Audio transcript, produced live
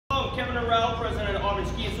Kevin Arell, President of Auburn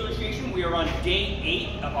Ski Association. We are on day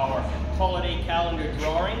 8 of our holiday calendar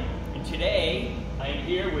drawing. And today, I am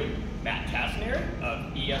here with Matt Tasner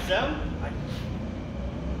of ESM.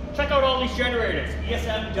 Check out all these generators.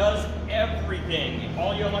 ESM does everything.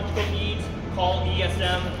 All your electrical needs, call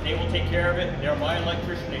ESM. They will take care of it. They're my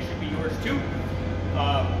electrician. They should be yours too.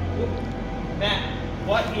 Matt,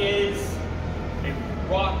 what is a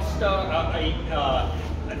rock star,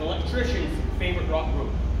 an electrician's favorite rock group?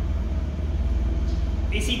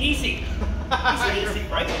 AC/DC. AC/DC,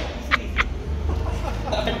 right?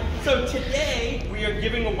 AC/DC. So today we are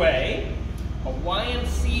giving away a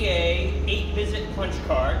YMCA 8-visit punch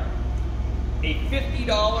card, a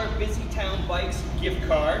 $50 Busy Town Bikes gift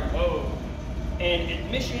card, and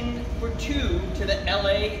admission for 2 to the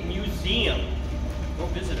LA Museum. Go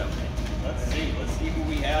visit them. Let's see who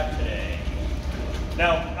we have today.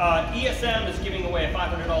 Now, ESM is giving away a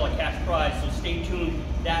 $500 cash prize, so stay tuned.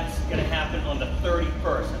 That's going to happen on the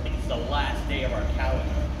 31st. I think it's the last day of our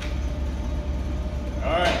calendar.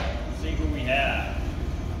 All right, let's see who we have.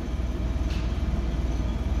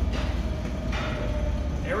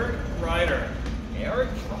 Eric Ryder. Eric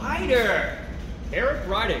Ryder. Eric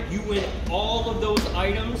Ryder, you win all of those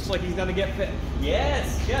items. Like he's gonna get fit.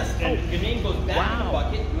 Yes. And your name goes back in the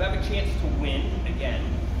bucket. You have a chance to win again.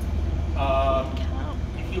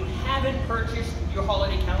 If you haven't purchased your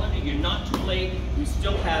holiday calendar, you're not too late. We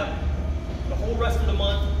still have the whole rest of the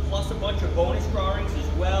month, plus a bunch of bonus drawings as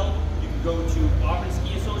well. You can go to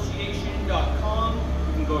auburnskiassociation.com.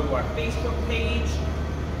 You can go to our Facebook page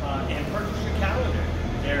and purchase your calendar.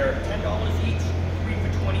 They're $10 each, 3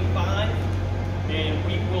 for $25. And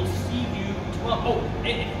we will see you tomorrow.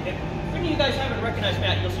 If any of you guys haven't recognized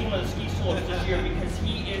Matt, you'll see him on the ski slopes this year because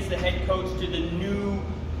he is the head coach to the new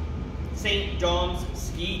St. Dom's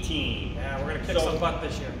ski team. Yeah, we're going to kick some butt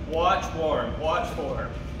this year. Watch for him.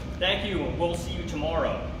 Thank you, and we'll see you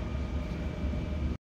tomorrow.